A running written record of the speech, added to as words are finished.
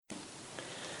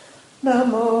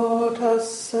Namo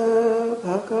tassa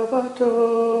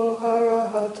bhagavato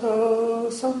arahato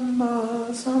samma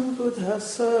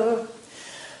sambuddhassa.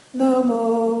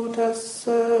 Namo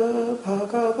tassa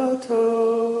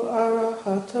bhagavato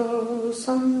arahato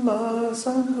samma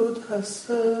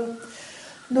sambuddhassa.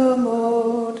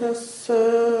 Namo tassa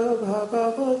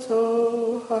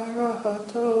bhagavato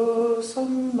arahato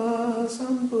samma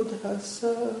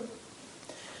sambuddhassa.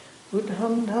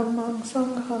 Buddham dhammam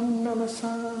sangham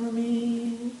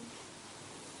namasami.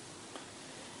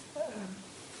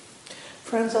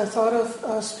 Friends, I thought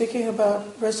of speaking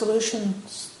about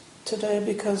resolutions today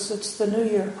because it's the new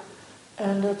year,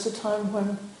 and it's a time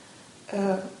when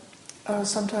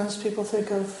sometimes people think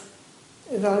of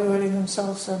evaluating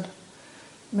themselves and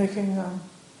making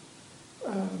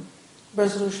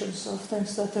resolutions of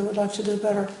things that they would like to do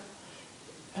better.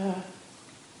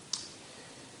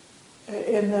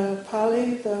 In the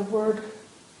Pali, the word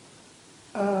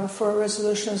for a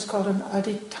resolution is called an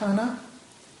adhitthana.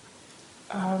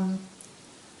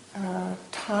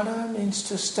 Thana means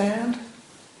to stand.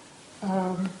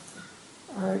 And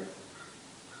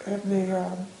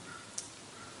the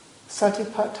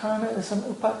satipatthana is an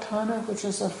upatthana, which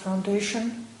is a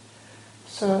foundation.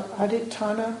 So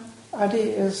adhitthana, adi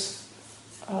is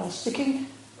sticking.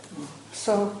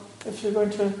 So if you're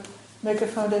going to make a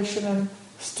foundation and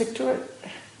stick to it,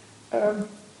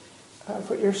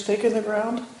 put your stake in the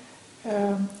ground,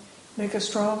 make a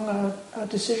strong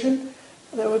decision,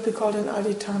 that would be called an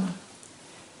adhitthana.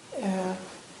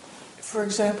 For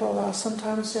example,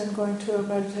 sometimes in going to a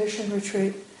meditation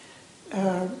retreat,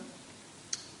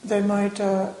 they might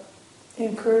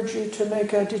encourage you to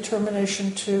make a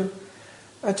determination to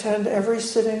attend every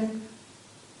sitting,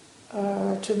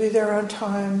 to be there on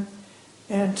time,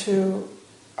 and to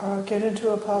get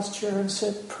into a posture and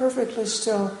sit perfectly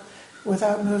still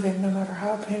without moving, no matter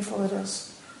how painful it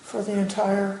is, for the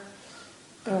entire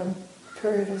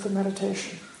period of the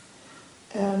meditation.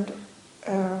 And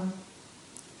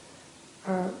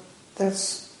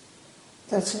that's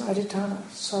an adhitthana.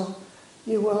 So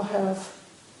you will have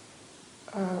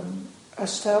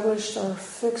established or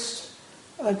fixed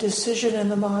a decision in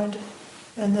the mind,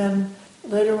 and then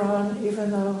later on,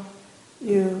 even though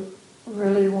you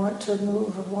really want to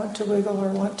move or want to wiggle or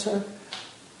want to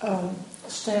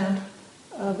stand,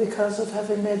 because of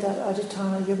having made that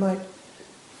adhitthana, you might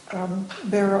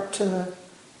bear up to the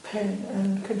pain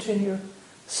and continue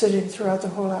sitting throughout the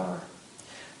whole hour.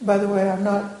 By the way, I'm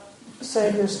not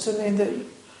saying this to mean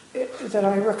that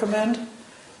I recommend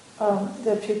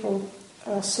that people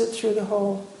sit through the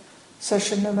whole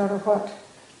session no matter what.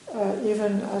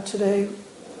 Even today,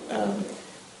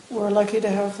 we're lucky to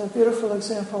have the beautiful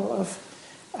example of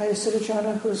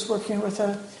Ayya, who's working with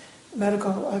a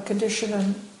medical condition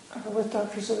and with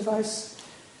doctor's advice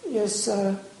is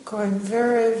going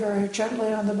very, very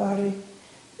gently on the body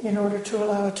in order to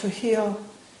allow it to heal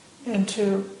and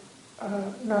to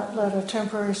not let a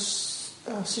temporary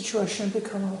situation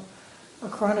become a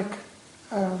chronic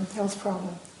health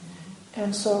problem.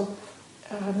 And so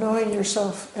knowing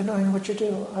yourself and knowing what you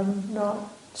do, I'm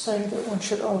not saying that one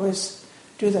should always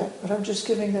do that, but I'm just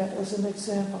giving that as an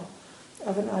example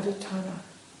of an adhitthana.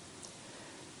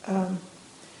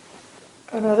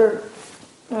 Another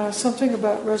something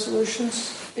about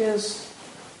resolutions is,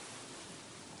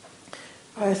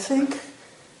 I think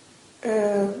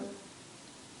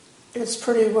it's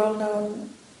pretty well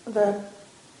known that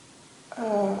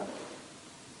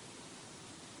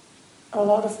a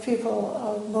lot of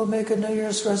people will make a New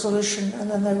Year's resolution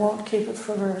and then they won't keep it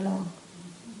for very long.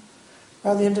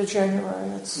 By the end of January,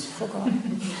 it's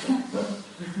forgotten.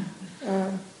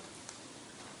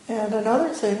 And another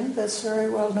thing that's very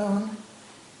well known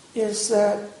is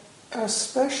that,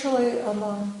 especially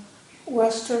among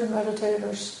Western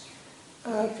meditators,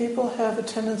 people have a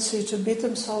tendency to beat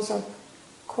themselves up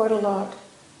quite a lot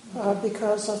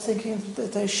because of thinking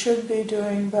that they should be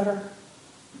doing better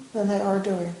than they are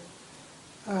doing.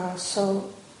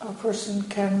 So a person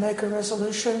can make a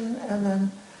resolution and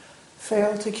then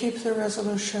fail to keep the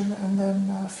resolution and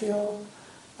then feel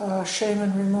shame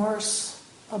and remorse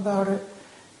about it,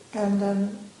 and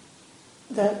then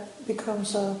that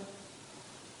becomes a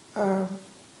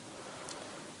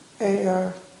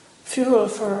fuel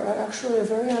for actually a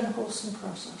very unwholesome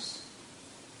process.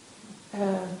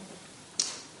 And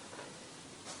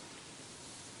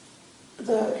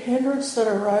the hindrance that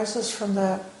arises from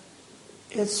that,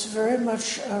 it's very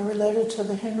much related to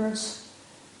the hindrance.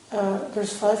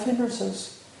 There's 5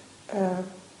 hindrances,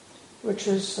 which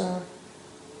is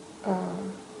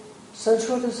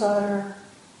sensual desire,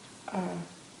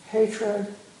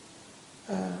 hatred,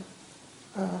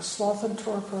 sloth and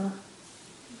torpor,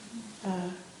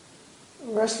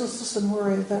 restlessness and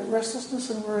worry. That restlessness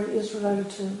and worry is related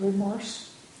to remorse,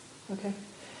 okay?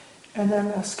 And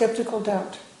then skeptical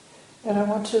doubt. And I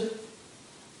want to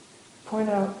point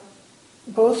out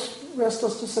both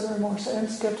restlessness and remorse and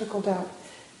skeptical doubt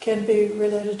can be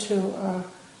related to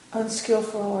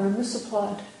unskillful or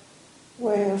misapplied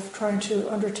way of trying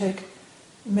to undertake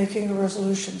making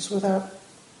resolutions without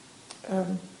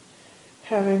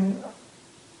having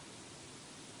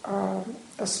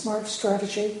a smart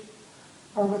strategy,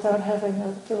 or without having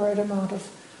the right amount of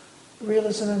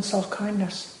realism and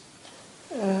self-kindness.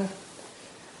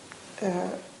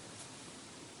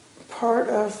 Part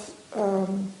of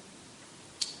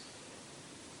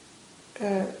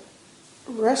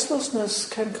restlessness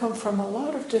can come from a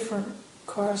lot of different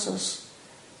causes.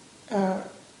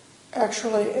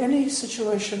 Actually, any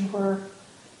situation where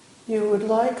you would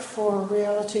like for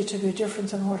reality to be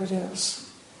different than what it is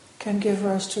can give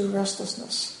rise to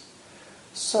restlessness.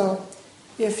 So,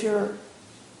 if you're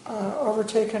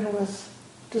overtaken with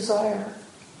desire,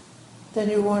 then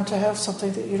you want to have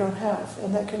something that you don't have,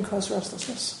 and that can cause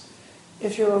restlessness.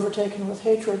 If you're overtaken with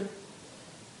hatred,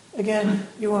 again,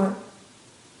 you want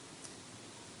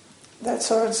that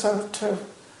so-and-so to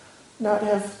not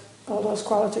have all those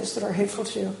qualities that are hateful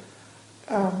to you.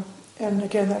 And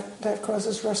again, that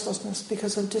causes restlessness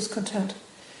because of discontent.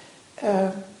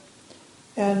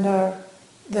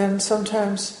 Then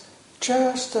sometimes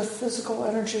just the physical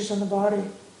energies in the body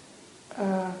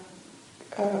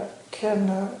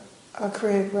can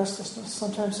create restlessness.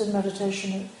 Sometimes in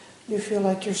meditation you feel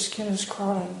like your skin is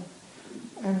crawling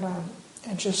and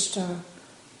just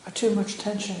too much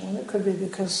tension, and it could be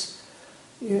because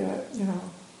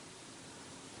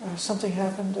something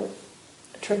happened that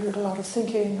triggered a lot of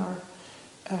thinking, or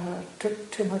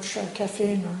took too much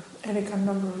caffeine, or any kind of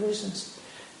number of reasons.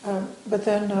 But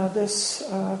then this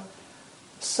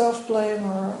self-blame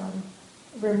or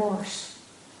remorse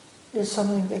is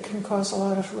something that can cause a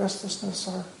lot of restlessness,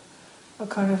 or a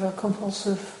kind of a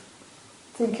compulsive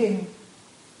thinking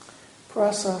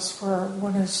process where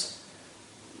one is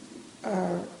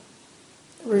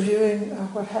reviewing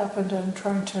what happened and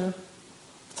trying to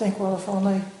think, well, if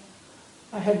only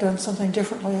I had done something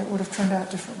differently, it would have turned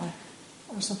out differently,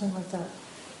 or something like that.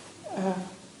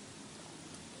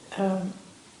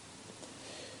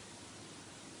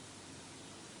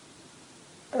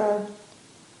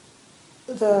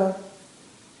 The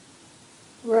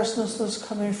restlessness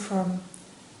coming from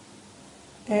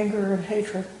anger and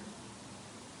hatred,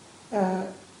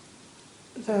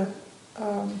 the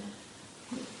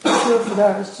cure for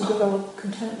that is to develop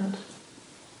contentment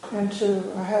and to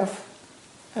have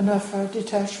enough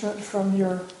detachment from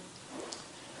your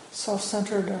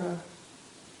self-centered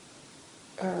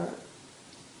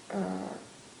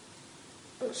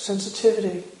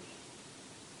sensitivity,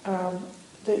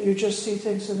 that you just see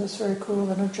things in this very cool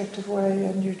and objective way,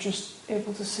 and you're just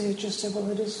able to see it just, well,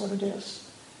 it is what it is,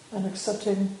 and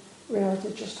accepting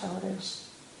reality just how it is.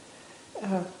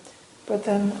 But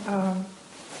then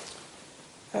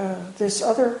this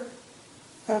other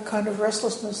kind of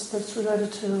restlessness that's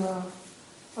related to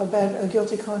a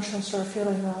guilty conscience, or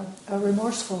feeling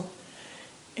remorseful.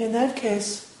 In that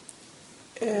case,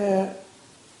 I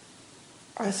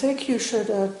think you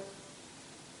should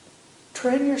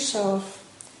train yourself.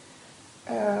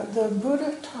 The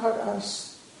Buddha taught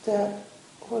us that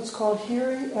what's called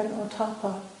hiri and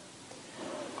ottappa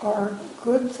are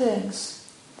good things.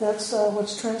 That's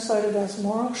what's translated as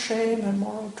moral shame and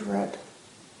moral dread.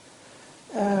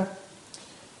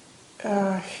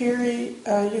 Hiri,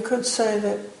 you could say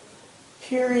that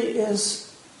hiri is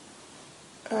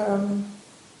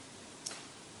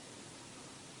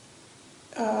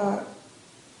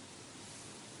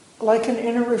like an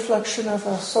inner reflection of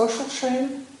a social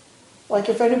shame. Like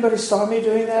if anybody saw me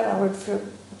doing that, I would feel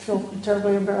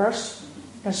terribly embarrassed.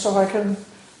 And so I can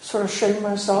sort of shame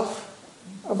myself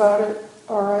about it,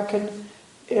 or I can,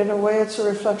 in a way, it's a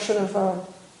reflection of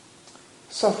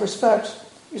self-respect.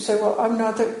 You say, well, I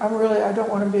don't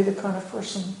want to be the kind of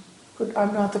person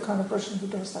I'm not the kind of person who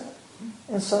does that.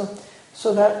 And so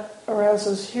that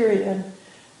arouses hiri.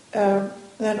 And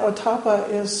then ottappa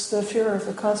is the fear of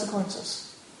the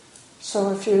consequences.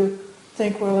 So if you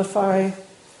think, well, if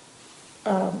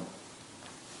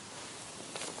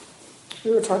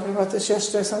we were talking about this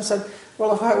yesterday, someone said,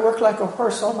 well, if I work like a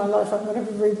horse all my life, I'm going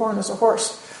to be reborn as a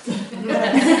horse.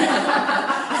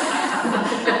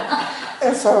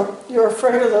 And so you're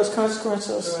afraid of those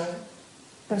consequences. Right.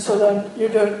 And so then you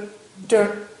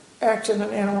don't act in an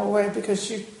animal way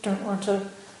because you don't want to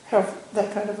have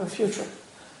that kind of a future.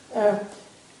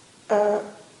 But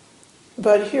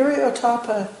hiri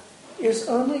ottappa is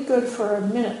only good for a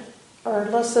minute. or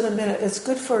less than a minute. It's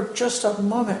good for just a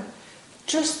moment.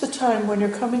 Just the time when you're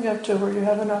coming up to where you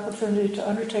have an opportunity to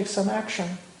undertake some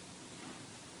action.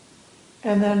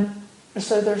 And then,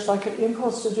 so there's like an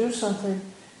impulse to do something,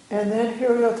 and then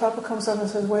Hiryotapa comes up and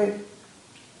says, wait.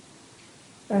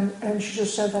 And she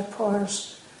just said that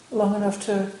pause long enough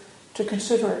to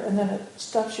consider it, and then it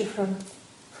stops you from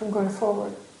going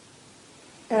forward.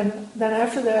 And then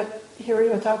after that,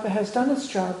 Hiryotapa has done its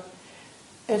job.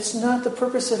 It's not the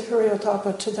purpose of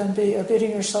Hiryotapa to then be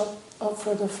beating yourself up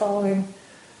for the following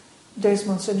days,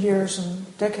 months, and years,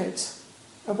 and decades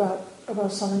about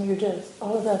something you did.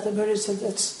 All of that, the Buddha said,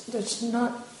 that's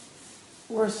not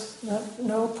worth,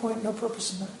 no point, no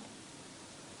purpose in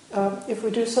that. If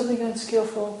we do something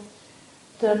unskillful,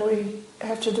 then we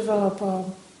have to develop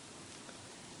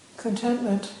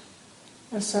contentment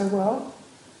and say, well,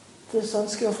 this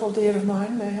unskillful deed of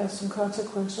mine may have some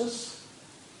consequences,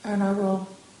 and I will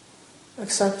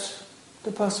accept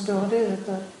the possibility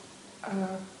that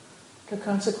the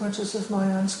consequences of my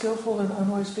unskillful and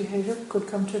unwise behavior could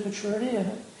come to maturity,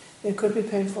 and it could be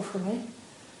painful for me,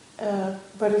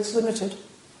 but it's limited.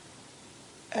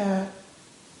 And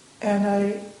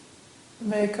I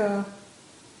make a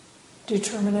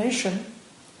determination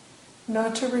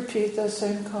not to repeat that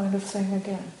same kind of thing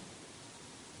again.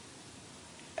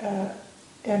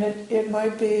 And it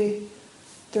might be,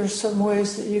 there's some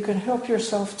ways that you can help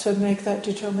yourself to make that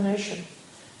determination.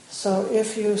 So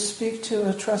if you speak to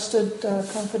a trusted,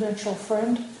 confidential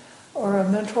friend or a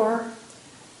mentor,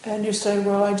 and you say,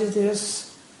 well, I did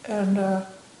this, and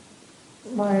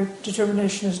my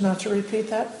determination is not to repeat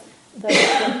that, that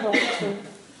can help to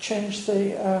change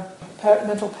the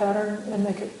mental pattern and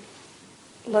make it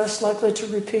less likely to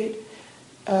repeat.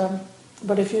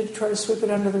 But if you try to sweep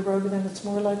it under the rug, then it's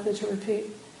more likely to repeat.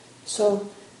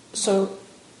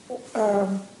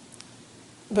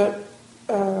 But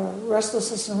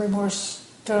restlessness and remorse,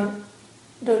 don't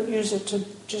use it to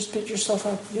just beat yourself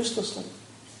up uselessly.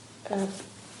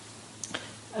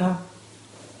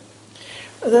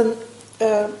 Then,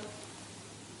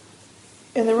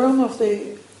 in the realm of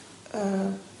the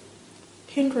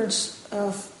hindrance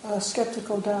of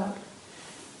skeptical doubt,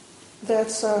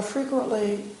 that's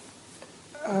frequently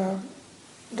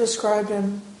described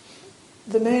in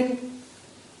the main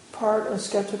part of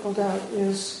skeptical doubt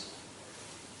is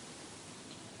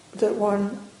that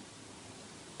one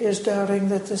is doubting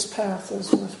that this path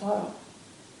is worthwhile,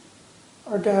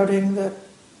 or doubting that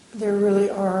there really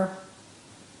are,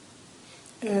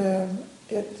 that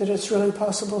it's really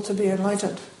possible to be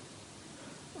enlightened,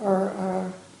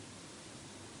 or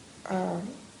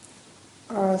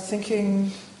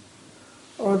thinking,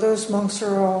 or those monks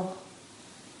are all,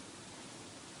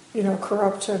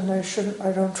 corrupt, and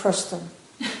I don't trust them.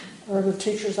 Or the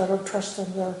teachers, I don't trust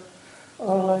them, they're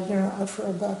all, out for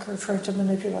a buck or trying to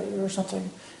manipulate you or something.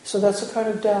 So that's a kind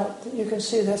of doubt that you can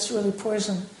see that's really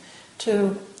poison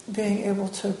to being able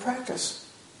to practice.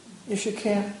 If you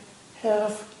can't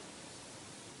have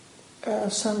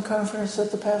some confidence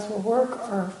that the path will work,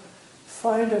 or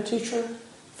find a teacher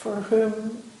for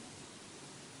whom,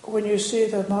 when you see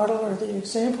the model or the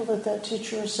example that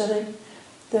teacher is setting,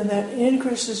 then that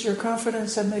increases your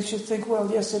confidence and makes you think, well,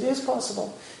 yes, it is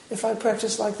possible. If I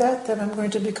practice like that, then I'm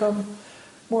going to become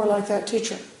more like that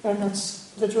teacher. And that's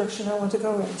the direction I want to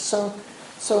go in. So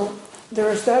there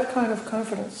is that kind of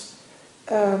confidence.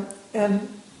 And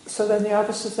so then the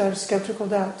opposite of that is skeptical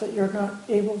doubt, that you're not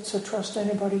able to trust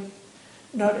anybody,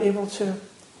 not able to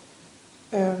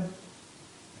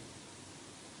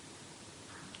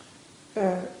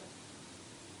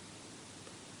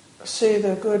see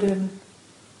the good in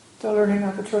the learning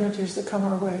opportunities that come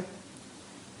our way,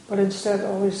 but instead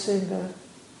always seeing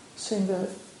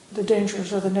the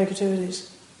dangers or the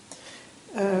negativities.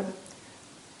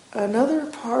 Another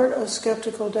part of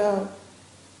skeptical doubt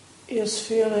is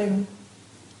feeling,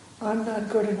 I'm not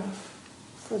good enough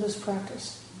for this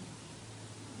practice.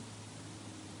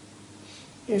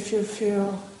 If you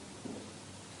feel,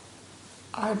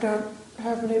 I don't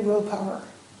have any willpower,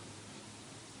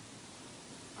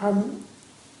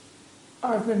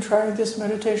 I've been trying this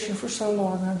meditation for so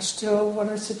long, and still when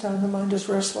I sit down the mind is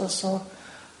restless, so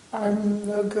I'm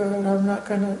no good, I'm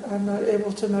not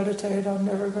able to meditate, I'm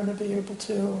never going to be able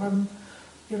to, I'm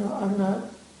not,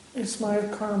 it's my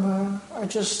karma, I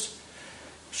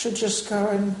should just go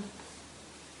and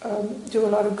do a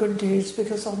lot of good deeds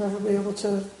because I'll never be able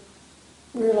to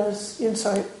realize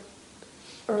insight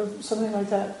or something like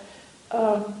that.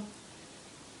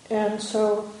 And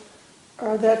so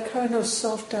that kind of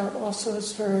self-doubt also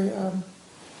is very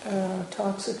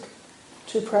toxic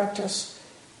to practice.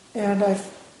 And I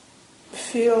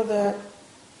feel that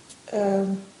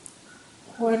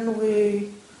when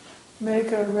we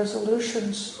make our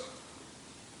resolutions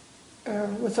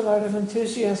with a lot of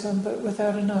enthusiasm, but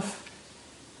without enough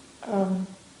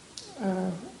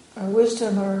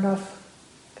wisdom or enough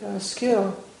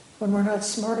skill, when we're not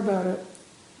smart about it,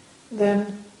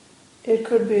 then it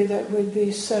could be that we'd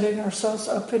be setting ourselves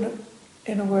up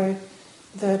in a way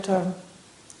that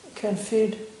can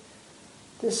feed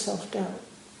this self-doubt.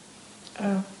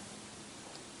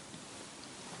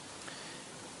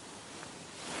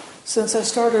 Since I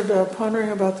started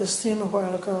pondering about this theme a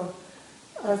while ago,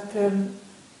 I've been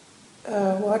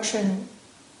watching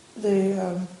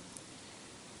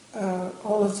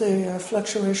all of the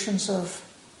fluctuations of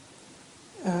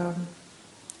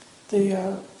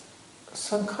the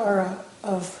sankhara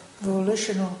of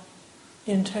volitional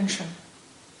intention.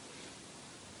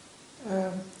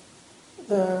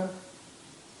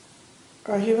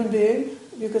 A human being,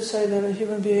 you could say that a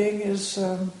human being is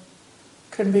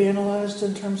can be analyzed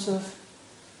in terms of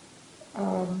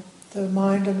the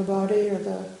mind and the body, or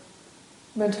the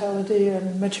mentality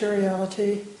and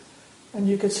materiality, and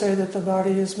you could say that the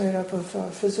body is made up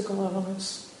of physical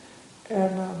elements,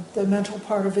 and the mental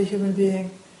part of a human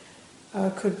being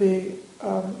could be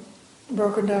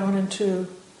broken down into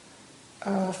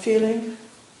feeling,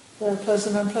 the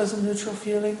pleasant, unpleasant, neutral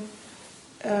feeling.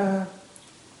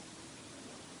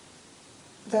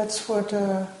 That's what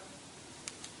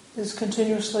is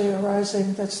continuously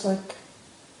arising. That's like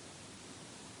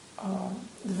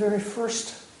the very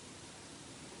first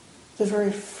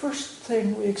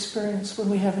thing we experience when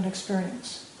we have an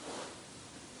experience.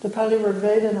 The Pali word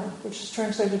Vedana, which is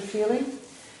translated feeling,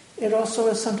 it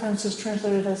also sometimes is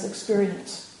translated as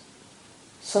experience.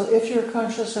 So if you're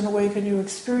conscious and awake and you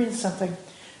experience something,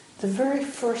 the very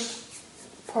first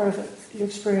part of it you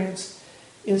experience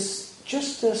is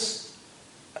just this.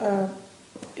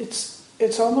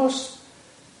 It's almost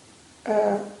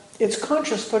it's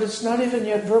conscious, but it's not even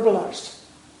yet verbalized.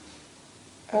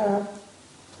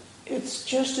 It's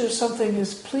just if something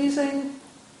is pleasing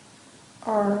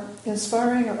or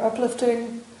inspiring or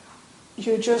uplifting,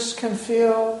 you just can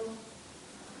feel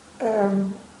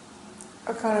a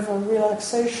kind of a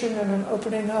relaxation and an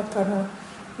opening up and a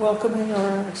welcoming or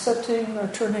an accepting or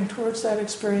turning towards that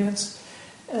experience.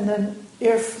 And then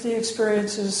if the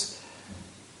experience is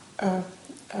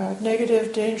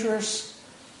negative, dangerous,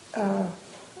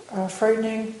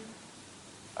 frightening,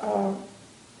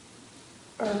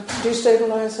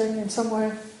 destabilizing in some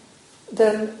way,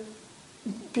 then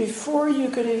before you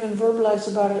could even verbalize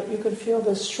about it, you could feel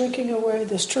this shrinking away,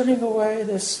 this turning away,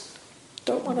 this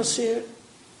don't want to see it,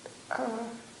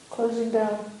 closing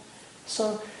down.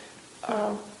 So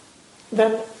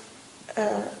then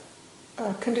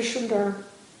conditioned or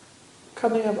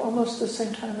coming up almost the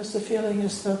same time as the feeling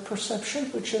is the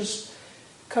perception, which is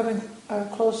coming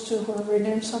close to where we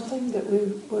name something that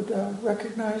we would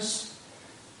recognize.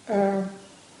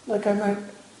 Like I might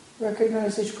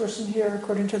recognize each person here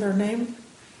according to their name.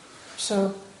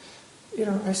 So,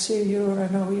 I see you and I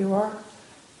know who you are.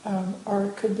 Or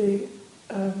it could be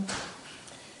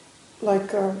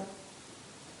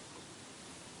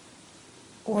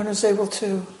one is able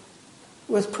to,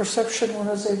 with perception, one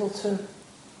is able to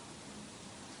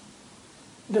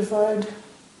divide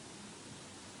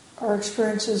our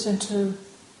experiences into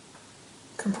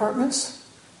compartments,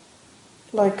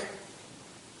 like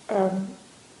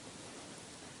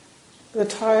the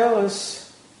tile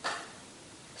is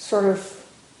sort of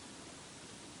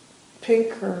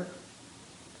pink or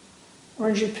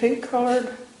orangey pink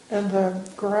colored, and the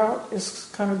grout is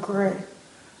kind of gray.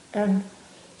 And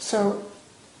so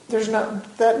there's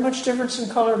not that much difference in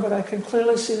color, but I can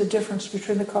clearly see the difference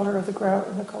between the color of the grout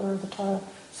and the color of the tile.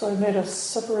 So I made a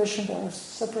separation there, I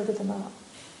separated them out.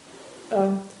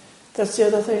 That's the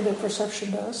other thing that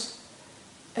perception does.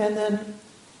 And then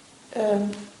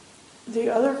the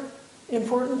other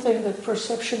important thing that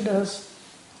perception does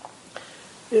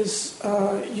is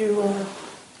you are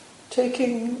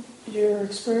taking your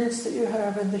experience that you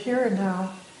have in the here and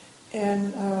now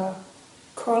and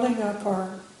calling up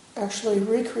or actually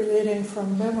recreating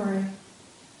from memory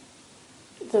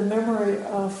the memory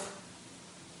of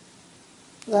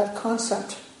that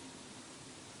concept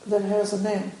that has a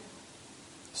name.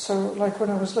 So like when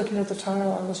I was looking at the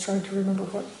tile, I was trying to remember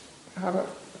how to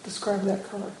describe that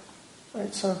color.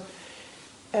 Right? So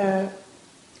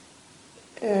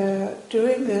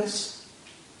doing this,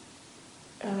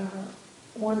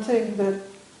 one thing that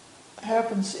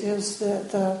happens is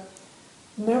that the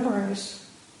memories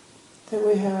that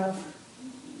we have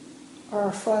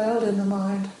are filed in the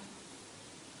mind,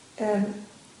 and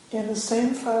in the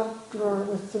same file drawer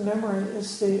with the memory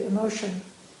is the emotion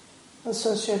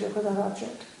associated with that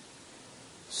object.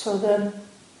 So then,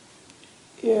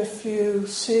 if you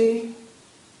see,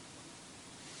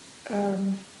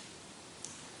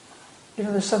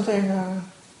 there's something,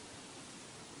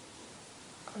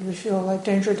 you feel like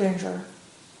danger, danger,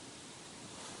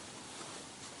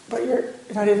 but you're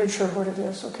not even sure what it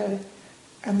is, okay?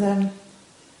 And then,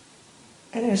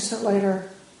 an instant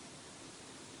later,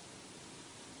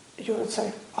 you would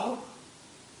say, oh,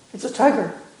 it's a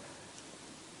tiger.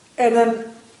 And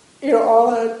then,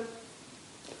 all that,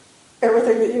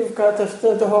 everything that you've got,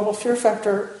 the whole fear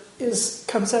factor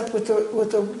comes up with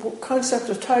the concept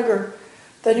of tiger.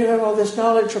 Then you have all this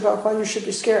knowledge about why you should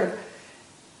be scared.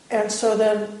 And so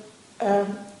then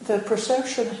the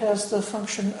perception has the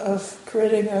function of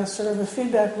creating a sort of a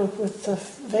feedback loop with the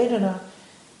Vedana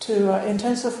to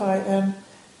intensify and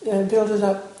build it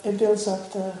up. It builds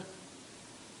up the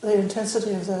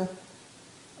intensity of the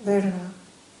Vedana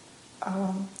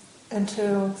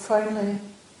until finally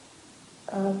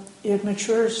it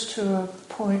matures to a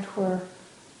point where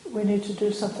we need to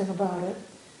do something about it.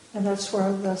 And that's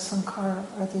where the sankhara,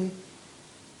 or the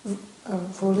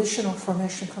volitional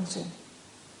formation, comes in.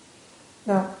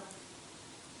 Now,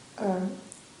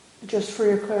 just for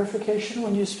your clarification,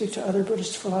 when you speak to other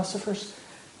Buddhist philosophers,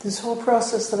 this whole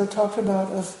process that I talked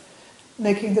about of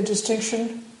making the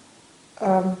distinction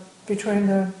between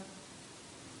the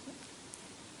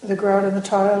grout and the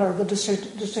tile, or the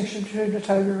distinction between a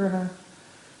tiger and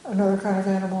another kind of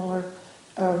animal, or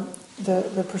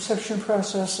the perception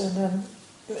process, and then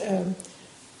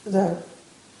the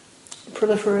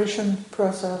proliferation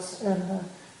process, and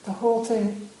the whole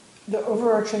thing, the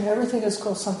overarching, everything is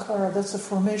called sankhara. That's a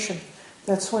formation.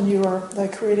 That's when you are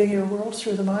like creating your world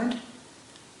through the mind.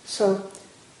 So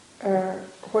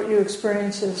what you're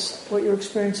experiencing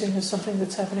is something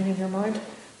that's happening in your mind.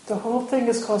 The whole thing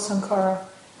is called sankhara,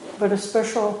 but a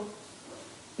special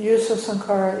use of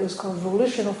sankhara is called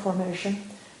volitional formation.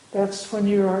 That's when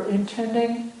you are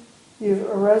intending,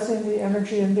 you're arousing the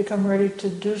energy and become ready to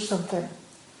do something.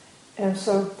 And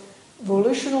so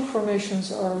volitional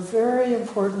formations are very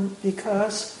important,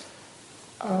 because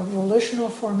volitional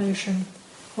formation,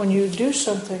 when you do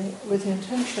something with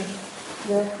intention,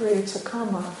 that creates a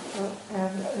karma.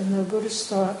 And in the Buddhist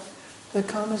thought, the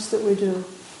karmas that we do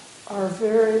are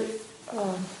very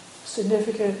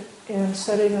significant in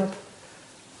setting up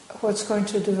what's going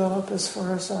to develop as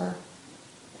far as our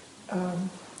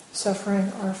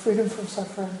suffering, our freedom from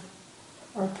suffering,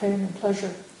 our pain and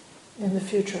pleasure in the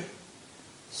future.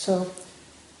 So,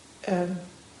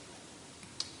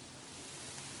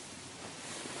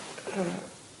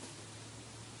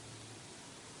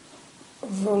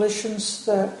 volitions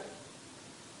that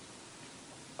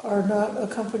are not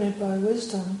accompanied by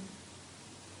wisdom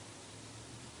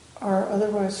are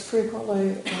otherwise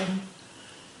frequently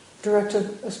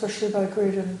directed, especially by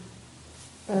greed and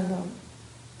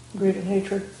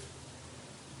hatred,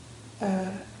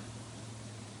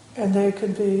 and they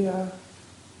can be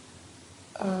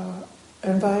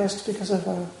and biased because of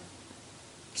a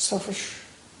selfish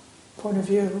point of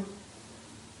view,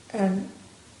 and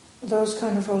those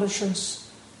kind of volitions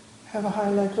have a high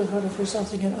likelihood of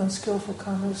resulting in unskillful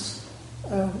karmas,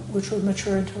 which would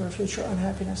mature into our future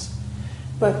unhappiness.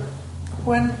 But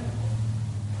when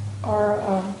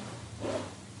our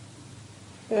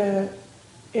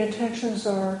intentions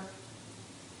are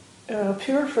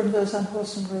pure from those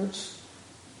unwholesome roots,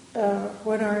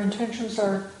 when our intentions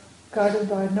are guided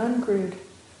by non-greed,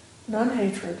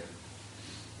 non-hatred,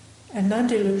 and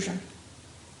non-delusion,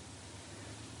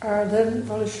 then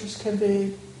volitions can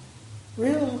be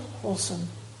real wholesome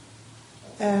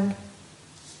and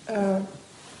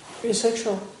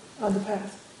essential on the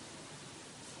path.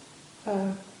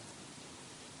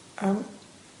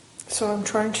 So I'm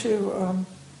trying to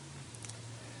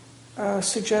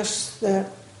suggest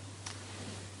that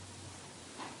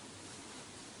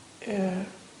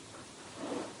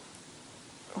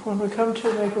when we come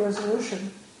to make a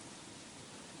resolution,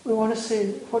 we want to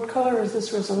see, what color is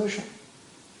this resolution?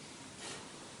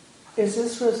 Is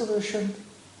this resolution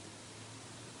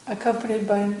accompanied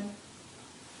by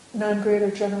non-greed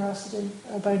or generosity,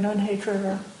 by non-hatred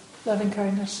or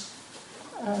loving-kindness,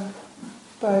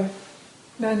 by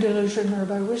non-delusion or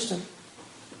by wisdom?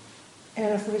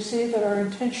 And if we see that our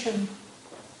intention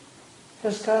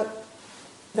has got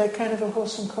that kind of a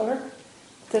wholesome color,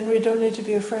 then we don't need to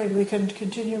be afraid. We can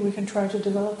continue, we can try to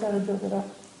develop that and build it up.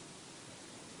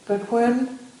 But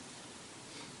when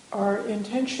our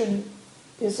intention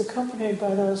is accompanied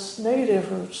by those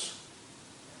negative roots,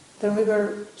 then we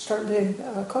better start being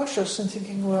cautious and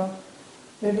thinking, well,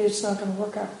 maybe it's not going to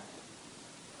work out.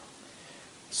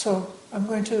 So I'm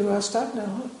going to stop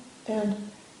now and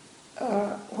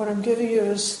what I'm giving you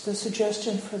is the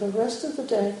suggestion for the rest of the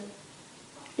day.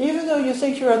 Even though you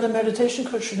think you're on the meditation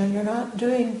cushion and you're not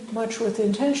doing much with the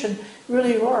intention,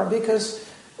 really you are, because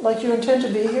like you intend to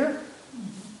be here,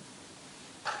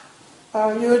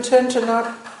 you intend to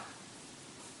not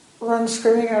run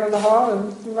screaming out of the hall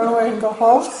and run away and go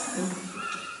home.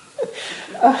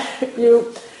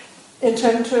 You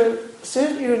intend to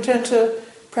sit, you intend to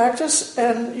practice,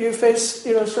 and you face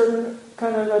certain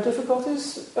kind of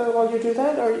difficulties while you do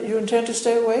that, or you intend to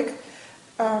stay awake.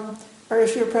 Or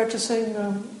if you're practicing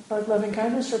like loving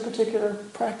kindness or a particular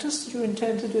practice, you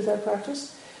intend to do that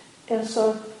practice. And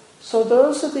so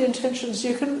those are the intentions.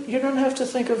 You don't have to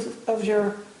think of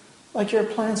your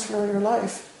plans for your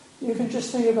life. You can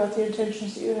just think about the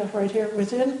intentions that you have right here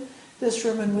within this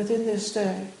room and within this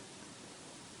day,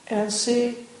 and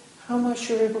see how much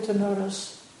you're able to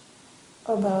notice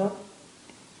about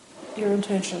your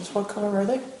intentions. What color are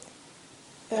they?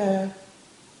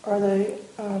 Are they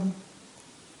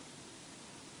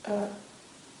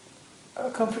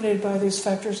accompanied by these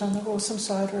factors on the wholesome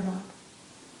side or not?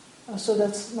 So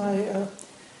that's my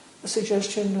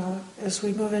suggestion as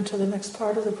we move into the next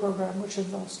part of the program, which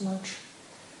involves lunch.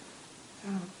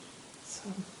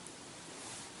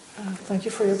 Thank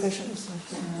you for your patience.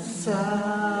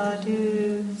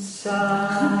 Sadhu,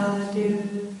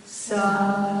 sadhu,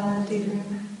 sadhu,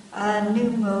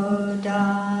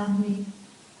 anumodana.